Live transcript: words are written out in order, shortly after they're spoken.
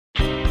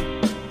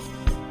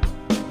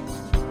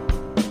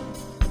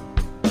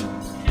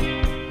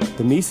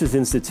The Mises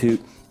Institute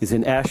is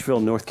in Asheville,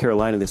 North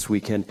Carolina this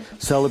weekend,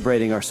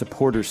 celebrating our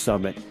Supporters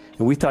Summit.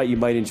 And we thought you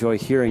might enjoy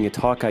hearing a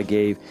talk I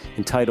gave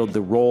entitled The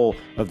Role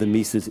of the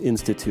Mises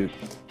Institute.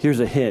 Here's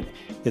a hint.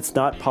 It's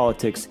not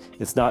politics,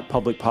 it's not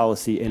public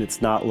policy, and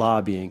it's not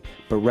lobbying,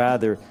 but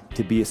rather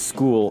to be a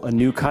school, a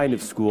new kind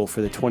of school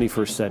for the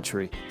 21st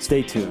century.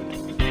 Stay tuned.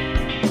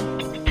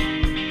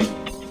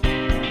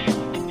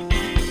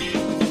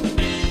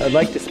 I'd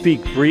like to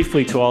speak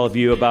briefly to all of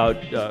you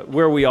about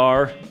where we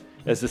are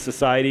as a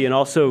society and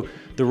also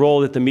the role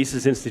that the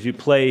Mises Institute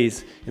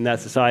plays in that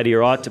society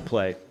or ought to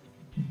play.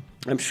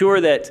 I'm sure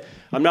that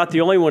I'm not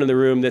the only one in the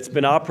room that's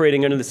been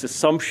operating under this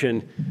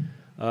assumption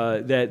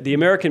that the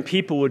American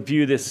people would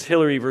view this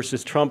Hillary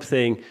versus Trump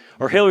thing,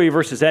 or Hillary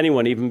versus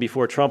anyone even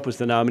before Trump was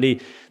the nominee,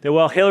 that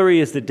while Hillary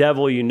is the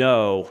devil you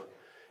know,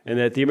 and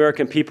that the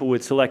American people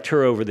would select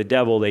her over the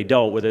devil they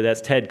don't, whether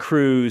that's Ted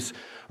Cruz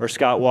or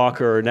Scott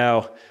Walker or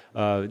now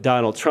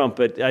Donald Trump.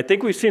 But I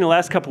think we've seen the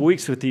last couple of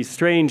weeks with these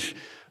strange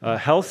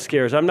health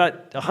scares. I'm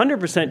not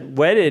 100%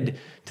 wedded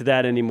to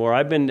that anymore.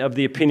 I've been of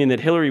the opinion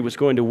that Hillary was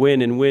going to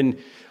win and win,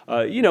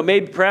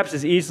 maybe perhaps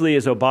as easily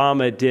as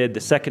Obama did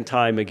the second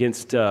time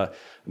against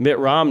Mitt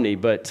Romney,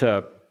 but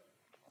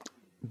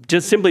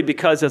just simply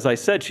because, as I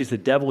said, she's the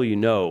devil you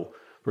know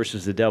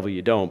versus the devil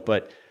you don't.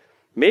 But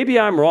maybe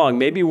I'm wrong.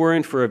 Maybe we're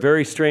in for a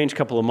very strange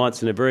couple of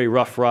months and a very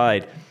rough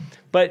ride.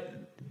 But,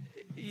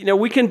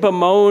 we can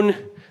bemoan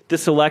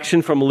this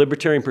election from a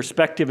libertarian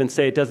perspective and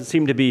say it doesn't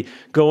seem to be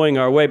going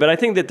our way. But I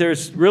think that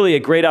there's really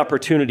a great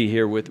opportunity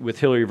here with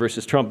Hillary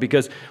versus Trump,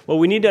 because what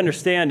we need to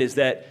understand is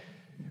that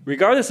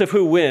regardless of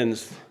who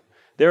wins,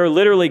 there are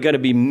literally going to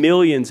be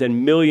millions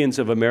and millions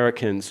of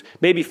Americans,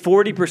 maybe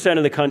 40%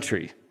 of the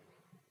country,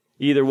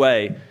 either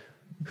way,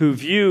 who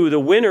view the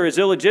winner as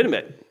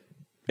illegitimate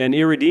and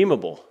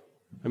irredeemable.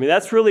 I mean,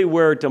 that's really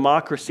where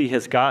democracy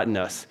has gotten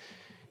us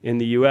in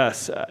the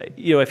U.S.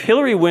 If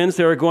Hillary wins,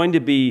 there are going to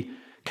be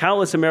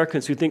countless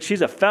Americans who think she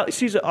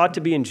ought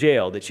to be in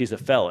jail, that she's a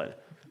felon.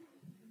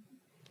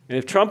 And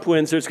if Trump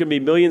wins, there's going to be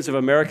millions of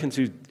Americans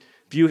who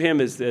view him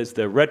as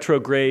the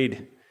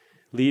retrograde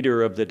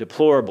leader of the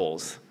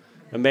deplorables,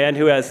 a man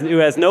who has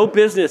no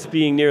business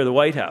being near the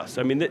White House.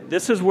 I mean,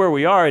 this is where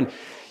we are. And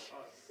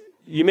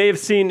you may have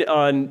seen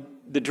on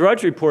the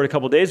Drudge Report a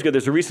couple of days ago,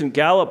 there's a recent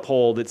Gallup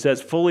poll that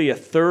says fully a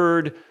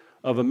third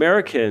of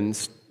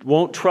Americans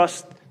won't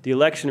trust the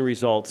election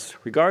results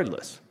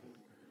regardless.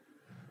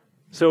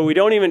 So we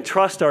don't even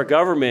trust our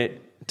government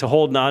to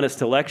hold an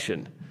honest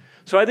election.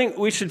 So I think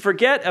we should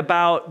forget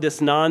about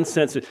this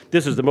nonsense.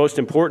 This is the most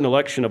important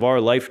election of our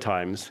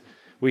lifetimes.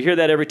 We hear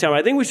that every time.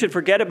 I think we should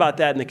forget about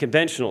that in the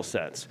conventional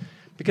sense,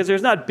 because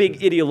there's not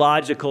big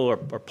ideological or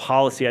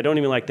policy, I don't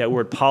even like that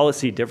word,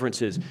 policy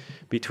differences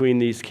between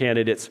these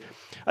candidates.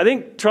 I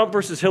think Trump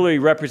versus Hillary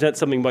represents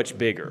something much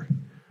bigger.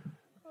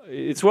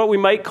 It's what we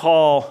might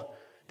call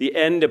the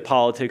end of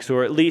politics,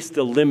 or at least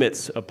the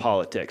limits of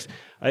politics.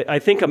 I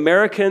think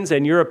Americans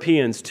and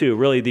Europeans too,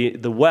 really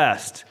the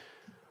West,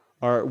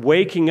 are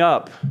waking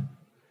up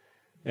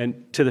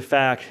to the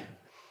fact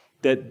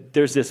that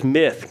there's this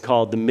myth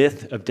called the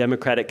myth of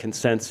democratic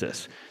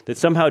consensus, that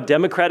somehow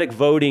democratic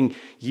voting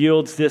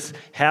yields this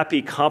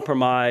happy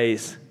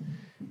compromise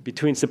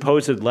between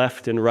supposed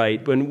left and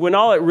right, when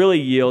all it really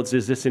yields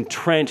is this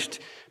entrenched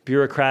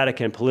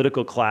bureaucratic and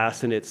political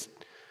class and its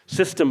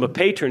system of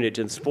patronage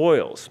and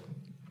spoils.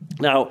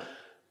 Now,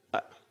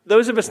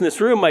 those of us in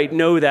this room might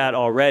know that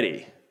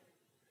already.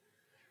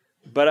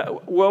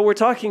 But what we're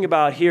talking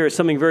about here is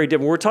something very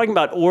different. We're talking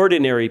about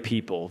ordinary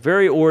people,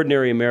 very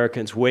ordinary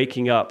Americans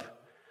waking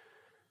up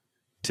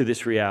to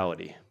this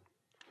reality.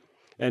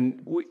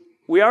 And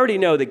we already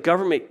know that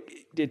government,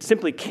 it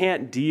simply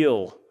can't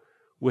deal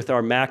with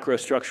our macro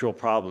structural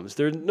problems.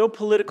 There are no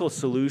political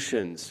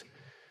solutions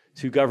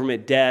to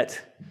government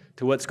debt,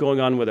 to what's going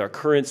on with our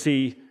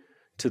currency,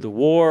 to the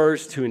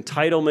wars, to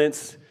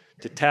entitlements,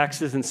 to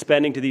taxes and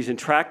spending, to these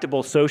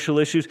intractable social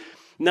issues.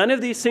 None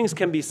of these things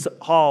can be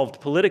solved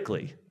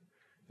politically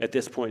at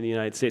this point in the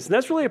United States. And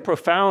that's really a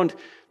profound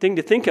thing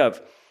to think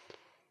of.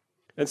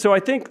 And so I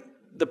think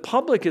the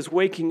public is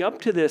waking up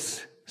to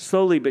this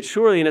slowly but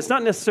surely, and it's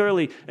not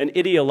necessarily an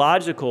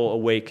ideological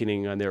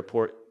awakening on their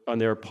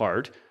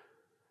part.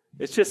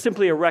 It's just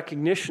simply a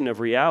recognition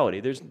of reality.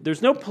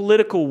 There's no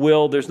political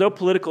will, there's no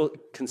political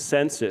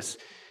consensus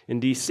in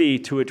D.C.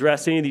 to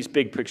address any of these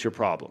big picture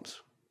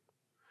problems.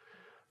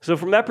 So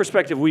from that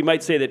perspective, we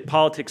might say that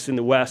politics in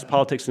the West,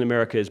 politics in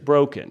America is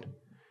broken.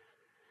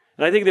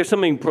 And I think there's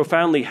something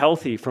profoundly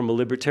healthy from a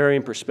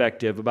libertarian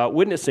perspective about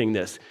witnessing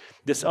this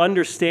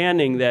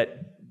understanding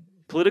that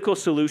political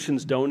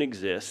solutions don't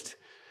exist,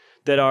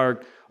 that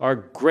our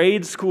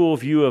grade school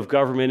view of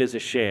government is a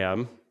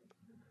sham.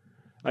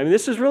 I mean,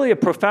 this is really a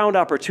profound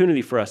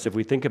opportunity for us if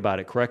we think about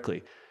it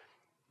correctly.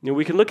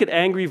 We can look at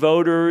angry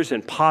voters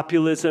and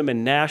populism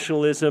and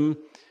nationalism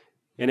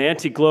and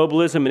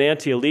anti-globalism and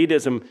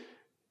anti-elitism.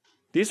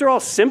 These are all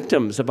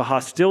symptoms of a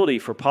hostility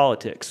for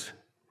politics.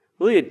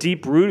 really a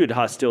deep-rooted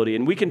hostility.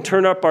 And we can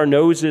turn up our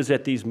noses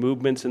at these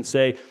movements and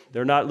say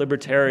they're not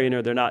libertarian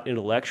or they're not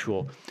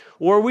intellectual.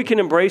 Or we can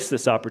embrace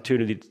this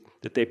opportunity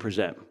that they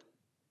present.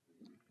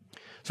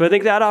 So I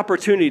think that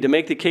opportunity to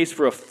make the case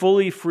for a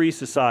fully free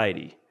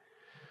society,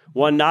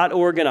 one not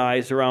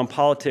organized around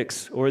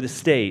politics or the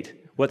state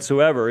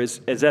whatsoever,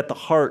 is at the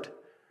heart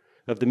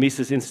of the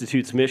Mises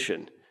Institute's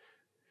mission.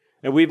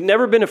 And we've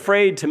never been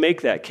afraid to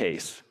make that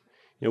case.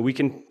 We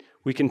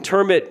can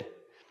term it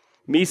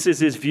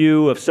Mises's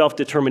view of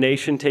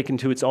self-determination taken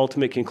to its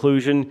ultimate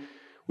conclusion.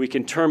 We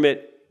can term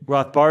it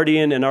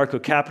Rothbardian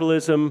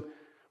anarcho-capitalism.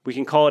 We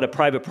can call it a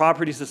private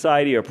property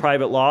society or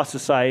private law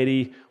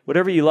society,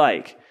 whatever you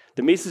like.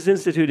 The Mises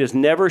Institute has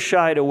never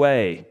shied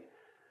away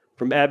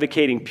from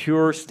advocating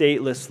pure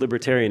stateless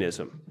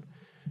libertarianism.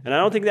 And I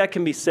don't think that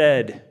can be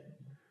said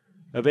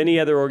of any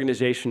other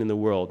organization in the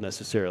world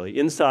necessarily,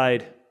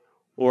 inside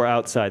or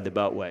outside the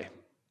Beltway.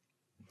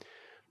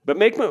 But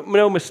make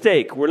no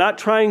mistake, we're not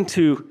trying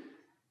to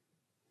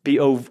be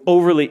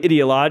overly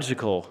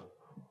ideological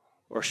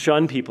or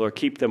shun people or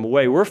keep them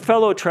away. We're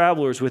fellow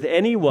travelers with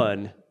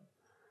anyone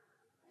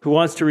who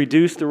wants to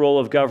reduce the role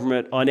of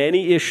government on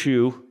any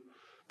issue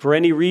for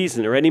any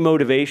reason or any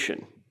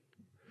motivation.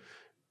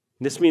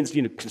 This means,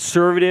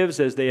 conservatives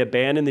as they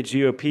abandon the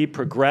GOP,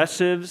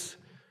 progressives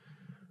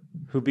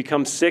who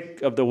become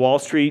sick of the Wall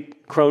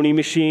Street crony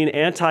machine,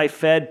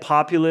 anti-Fed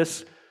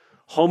populists,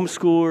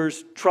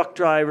 homeschoolers, truck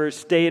drivers,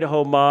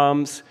 stay-at-home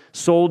moms,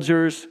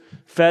 soldiers,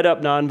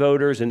 fed-up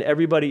non-voters, and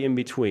everybody in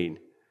between.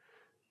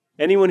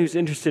 Anyone who's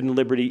interested in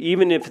liberty,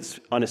 even if it's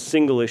on a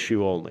single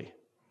issue only.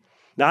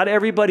 Not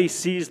everybody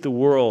sees the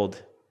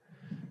world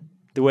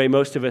the way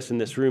most of us in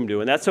this room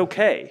do, and that's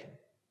okay.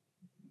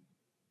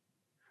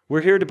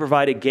 We're here to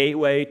provide a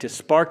gateway, to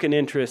spark an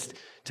interest,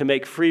 to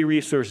make free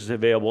resources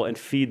available and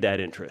feed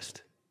that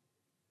interest.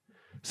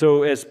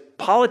 So as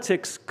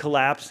politics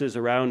collapses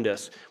around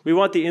us, we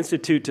want the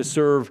Institute to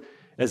serve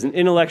as an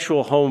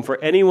intellectual home for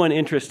anyone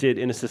interested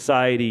in a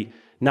society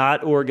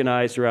not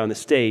organized around the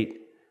state,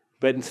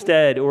 but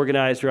instead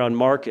organized around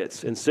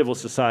markets and civil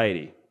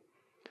society.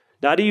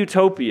 Not a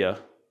utopia,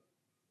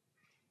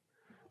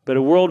 but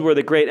a world where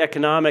the great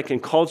economic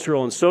and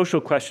cultural and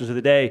social questions of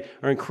the day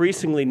are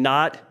increasingly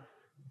not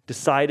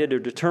decided or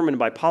determined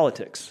by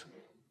politics.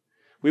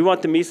 We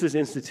want the Mises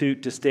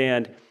Institute to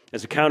stand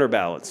as a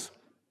counterbalance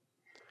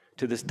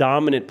to this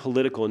dominant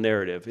political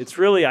narrative. It's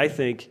really, I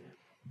think,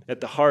 at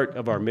the heart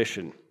of our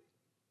mission.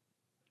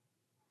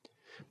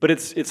 But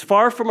it's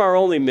far from our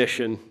only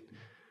mission.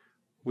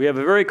 We have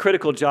a very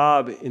critical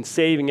job in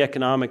saving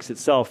economics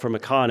itself from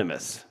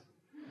economists.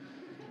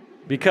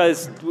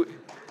 Because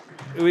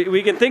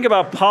we can think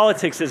about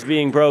politics as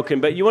being broken,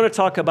 but you want to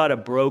talk about a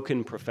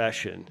broken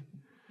profession.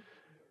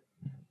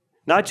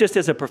 Not just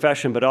as a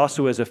profession, but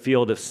also as a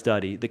field of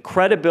study. The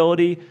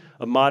credibility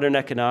of modern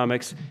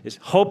economics is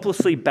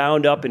hopelessly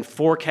bound up in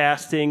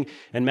forecasting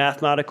and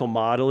mathematical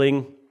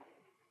modeling.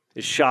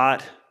 Is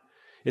shot.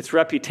 Its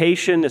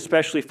reputation,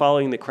 especially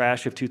following the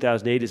crash of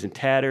 2008, is in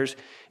tatters.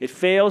 It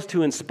fails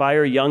to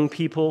inspire young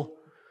people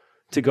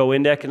to go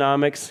into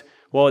economics,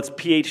 while its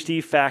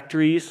PhD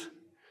factories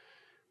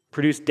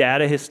produce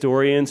data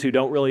historians who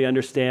don't really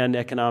understand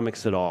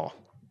economics at all.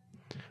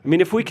 I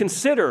mean, if we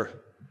consider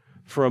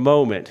for a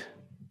moment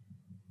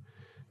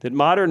that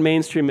modern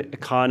mainstream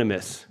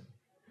economists,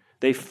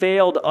 they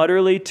failed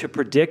utterly to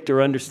predict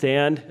or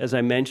understand, as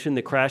I mentioned,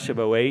 the crash of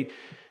 2008.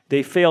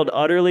 They failed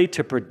utterly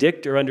to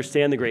predict or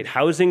understand the great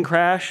housing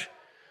crash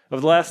of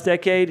the last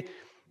decade.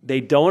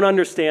 They don't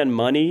understand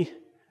money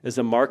as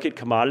a market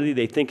commodity.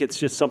 They think it's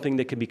just something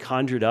that can be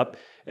conjured up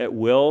at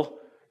will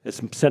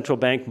as central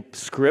bank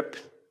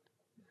script.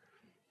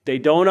 They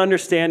don't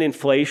understand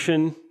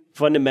inflation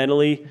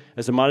fundamentally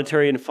as a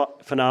monetary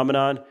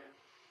phenomenon.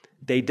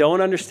 They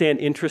don't understand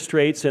interest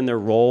rates and their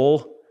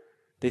role.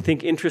 They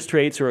think interest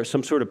rates are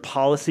some sort of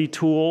policy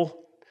tool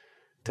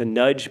to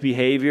nudge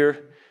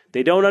behavior.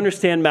 They don't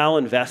understand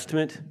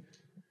malinvestment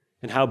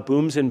and how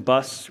booms and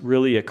busts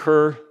really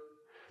occur.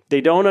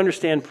 They don't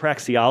understand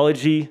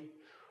praxeology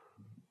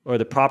or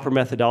the proper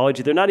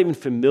methodology. They're not even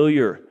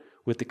familiar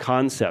with the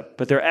concept,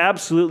 but they're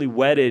absolutely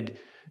wedded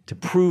to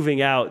proving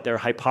out their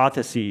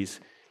hypotheses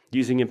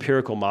using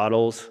empirical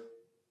models.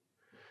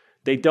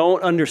 They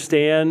don't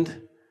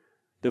understand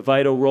the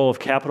vital role of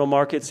capital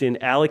markets in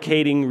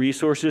allocating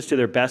resources to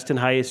their best and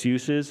highest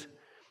uses.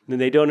 And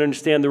they don't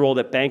understand the role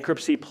that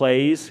bankruptcy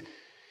plays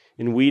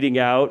in weeding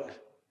out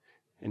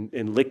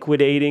and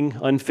liquidating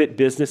unfit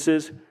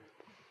businesses.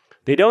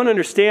 They don't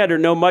understand or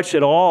know much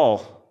at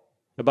all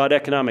about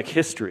economic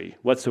history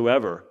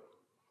whatsoever.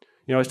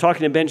 I was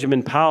talking to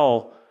Benjamin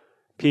Powell,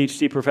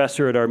 PhD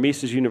professor at our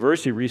Mises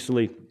University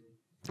recently,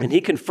 and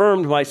he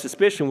confirmed my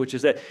suspicion, which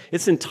is that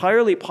it's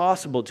entirely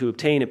possible to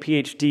obtain a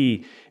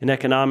PhD in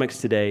economics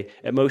today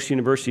at most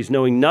universities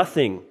knowing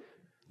nothing,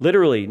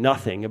 literally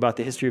nothing, about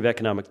the history of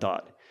economic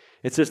thought.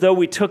 It's as though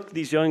we took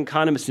these young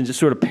economists and just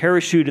sort of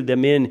parachuted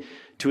them in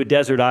to a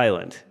desert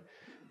island.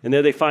 And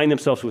there they find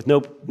themselves with no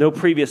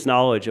previous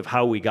knowledge of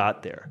how we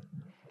got there.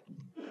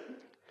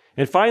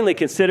 And finally,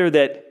 consider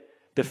that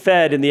the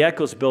Fed in the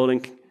Eccles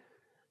building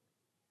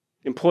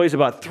employs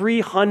about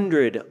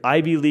 300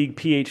 Ivy League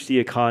PhD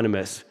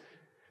economists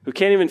who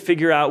can't even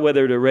figure out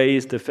whether to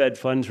raise the Fed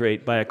funds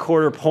rate by a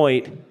quarter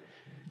point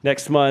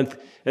next month,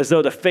 as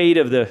though the fate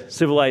of the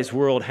civilized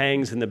world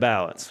hangs in the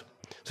balance.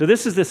 So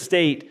this is the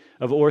state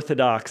of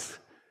orthodox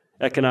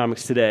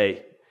economics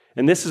today,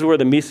 and this is where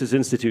the Mises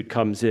Institute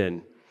comes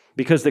in,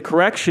 because the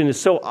correction is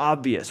so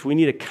obvious. We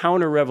need a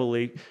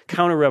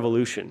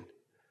counter-revolution,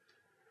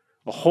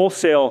 a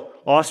wholesale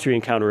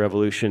Austrian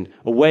counter-revolution,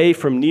 away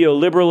from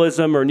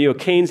neoliberalism or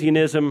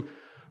neo-Keynesianism,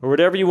 or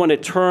whatever you want to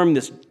term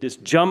this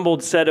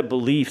jumbled set of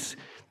beliefs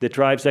that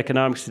drives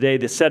economics today,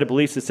 this set of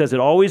beliefs that says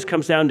it always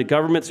comes down to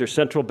governments or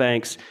central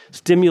banks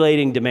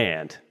stimulating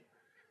demand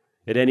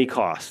at any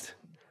cost.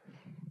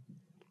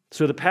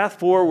 So the path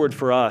forward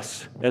for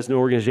us as an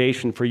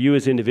organization, for you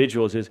as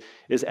individuals,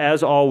 is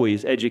as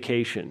always,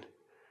 education.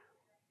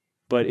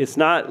 But it's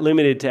not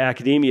limited to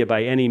academia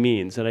by any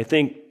means. And I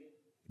think,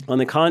 on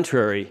the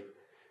contrary,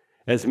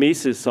 as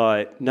Mises saw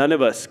it, none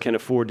of us can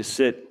afford to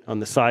sit on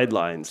the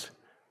sidelines.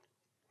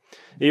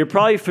 Now, you're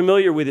probably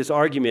familiar with his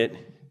argument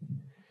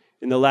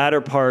in the latter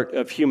part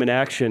of Human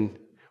Action,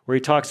 where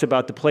he talks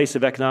about the place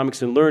of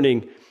economics and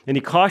learning, and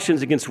he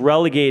cautions against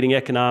relegating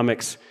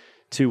economics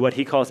to what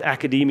he calls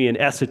academia and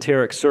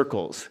esoteric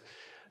circles.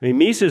 I mean,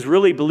 Mises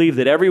really believed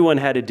that everyone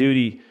had a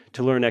duty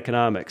to learn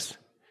economics.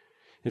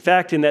 In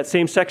fact, in that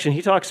same section,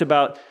 he talks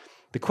about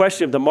the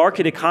question of the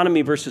market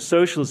economy versus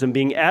socialism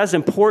being as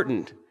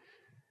important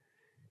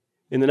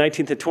in the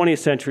 19th and 20th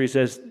centuries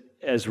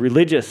as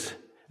religious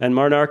and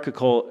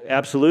monarchical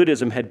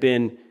absolutism had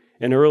been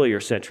in earlier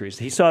centuries.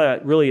 He saw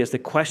that really as the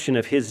question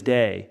of his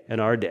day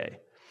and our day.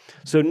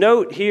 So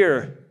note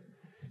here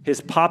his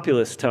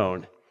populist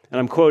tone, and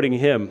I'm quoting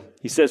him.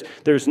 He says,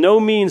 "There's no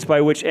means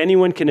by which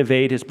anyone can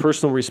evade his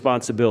personal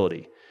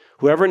responsibility.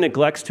 Whoever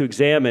neglects to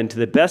examine to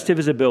the best of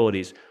his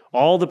abilities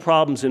all the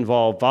problems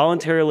involved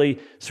voluntarily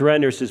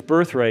surrenders his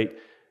birthright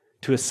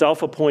to a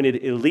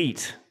self-appointed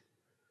elite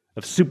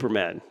of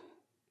supermen.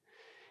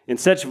 In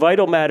such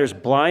vital matters,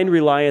 blind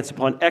reliance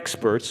upon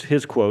experts,"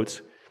 his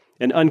quotes,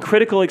 "and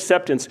uncritical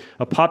acceptance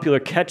of popular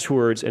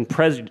catchwords and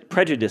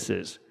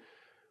prejudices,"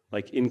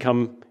 like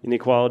income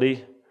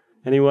inequality,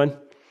 anyone,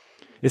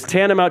 "is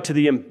tantamount to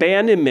the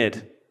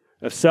abandonment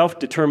of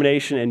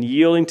self-determination and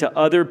yielding to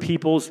other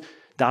people's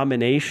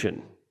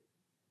domination.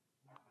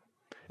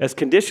 As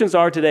conditions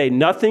are today,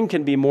 nothing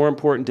can be more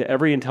important to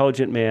every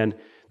intelligent man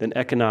than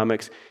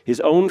economics. His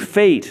own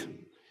fate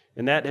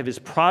and that of his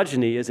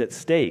progeny is at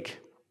stake."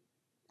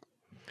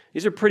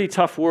 These are pretty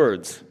tough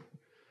words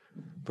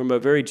from a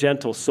very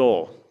gentle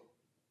soul.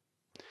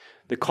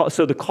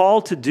 So the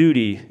call to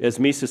duty, as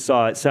Mises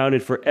saw it,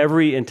 sounded for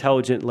every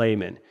intelligent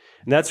layman.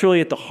 And that's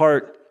really at the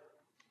heart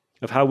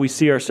of how we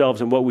see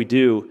ourselves and what we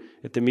do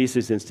at the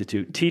Mises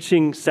Institute,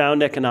 teaching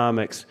sound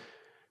economics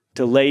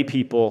to lay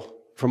people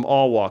from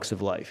all walks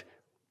of life.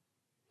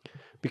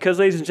 Because,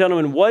 ladies and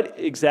gentlemen, what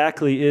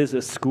exactly is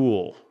a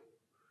school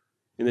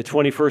in the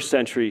 21st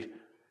century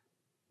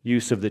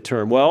use of the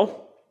term?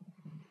 Well,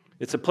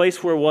 it's a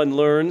place where one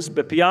learns,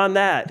 but beyond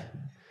that,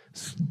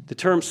 the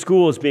term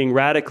school is being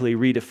radically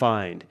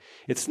redefined.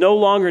 It's no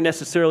longer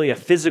necessarily a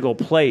physical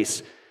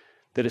place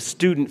that a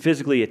student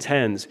physically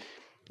attends.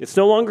 It's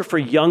no longer for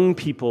young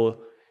people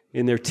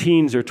in their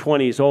teens or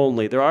 20s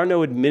only. There are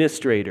no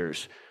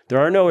administrators. There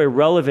are no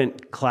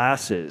irrelevant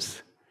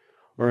classes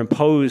or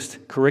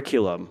imposed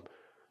curriculum.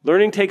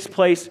 Learning takes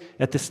place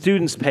at the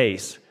student's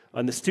pace,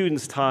 on the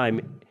student's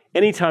time,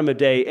 any time of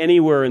day,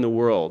 anywhere in the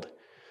world.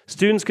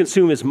 Students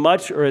consume as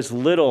much or as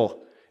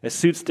little as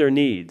suits their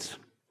needs.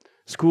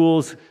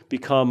 Schools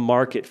become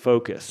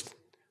market-focused.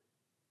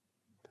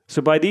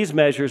 So by these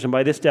measures and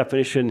by this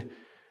definition,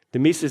 the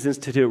Mises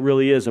Institute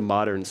really is a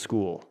modern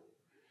school.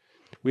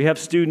 We have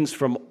students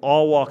from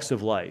all walks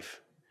of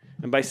life.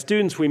 And by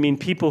students, we mean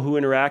people who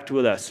interact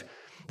with us.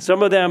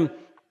 Some of them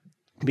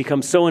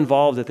become so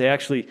involved that they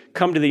actually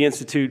come to the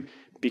Institute,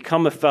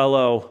 become a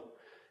fellow,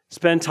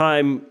 spend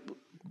time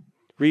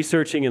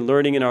researching and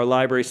learning in our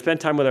library, spend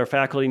time with our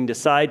faculty, and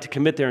decide to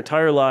commit their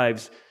entire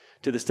lives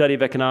to the study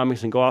of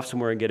economics and go off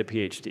somewhere and get a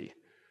PhD.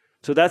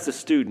 So that's a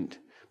student.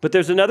 But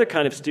there's another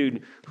kind of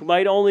student who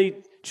might only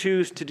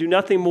choose to do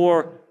nothing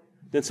more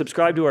than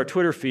subscribe to our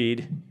Twitter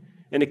feed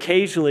and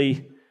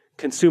occasionally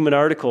consume an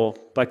article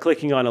by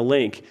clicking on a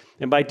link.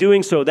 And by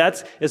doing so,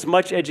 that's as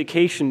much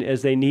education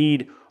as they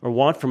need or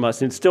want from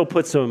us, and still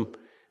puts them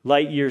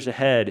light years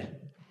ahead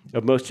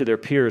of most of their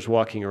peers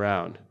walking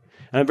around.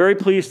 And I'm very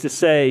pleased to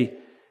say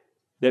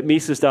that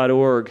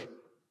Mises.org,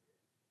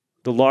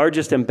 the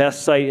largest and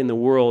best site in the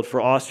world for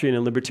Austrian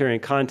and libertarian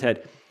content,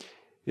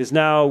 is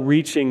now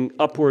reaching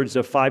upwards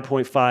of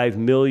 5.5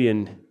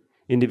 million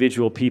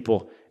individual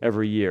people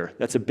every year.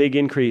 That's a big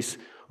increase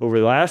over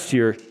the last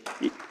year.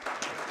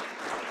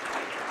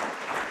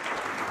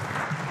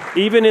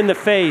 Even in the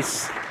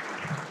face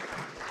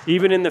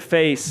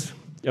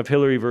of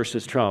Hillary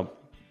versus Trump.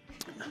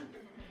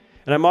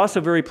 And I'm also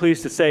very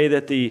pleased to say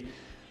that the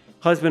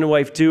husband and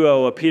wife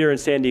duo of Peter and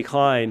Sandy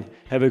Klein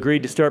have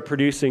agreed to start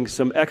producing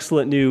some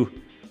excellent new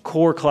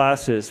core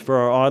classes for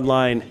our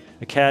online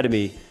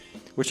academy,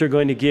 which are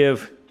going to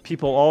give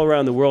people all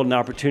around the world an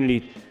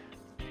opportunity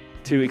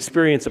to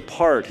experience a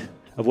part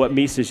of what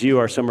Mises U,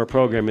 our summer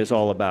program, is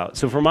all about.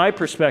 So from my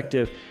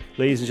perspective,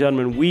 ladies and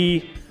gentlemen,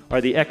 we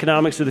are the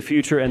economics of the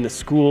future and the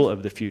school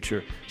of the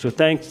future. So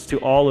thanks to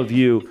all of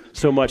you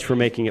so much for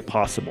making it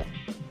possible.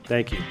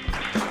 Thank you.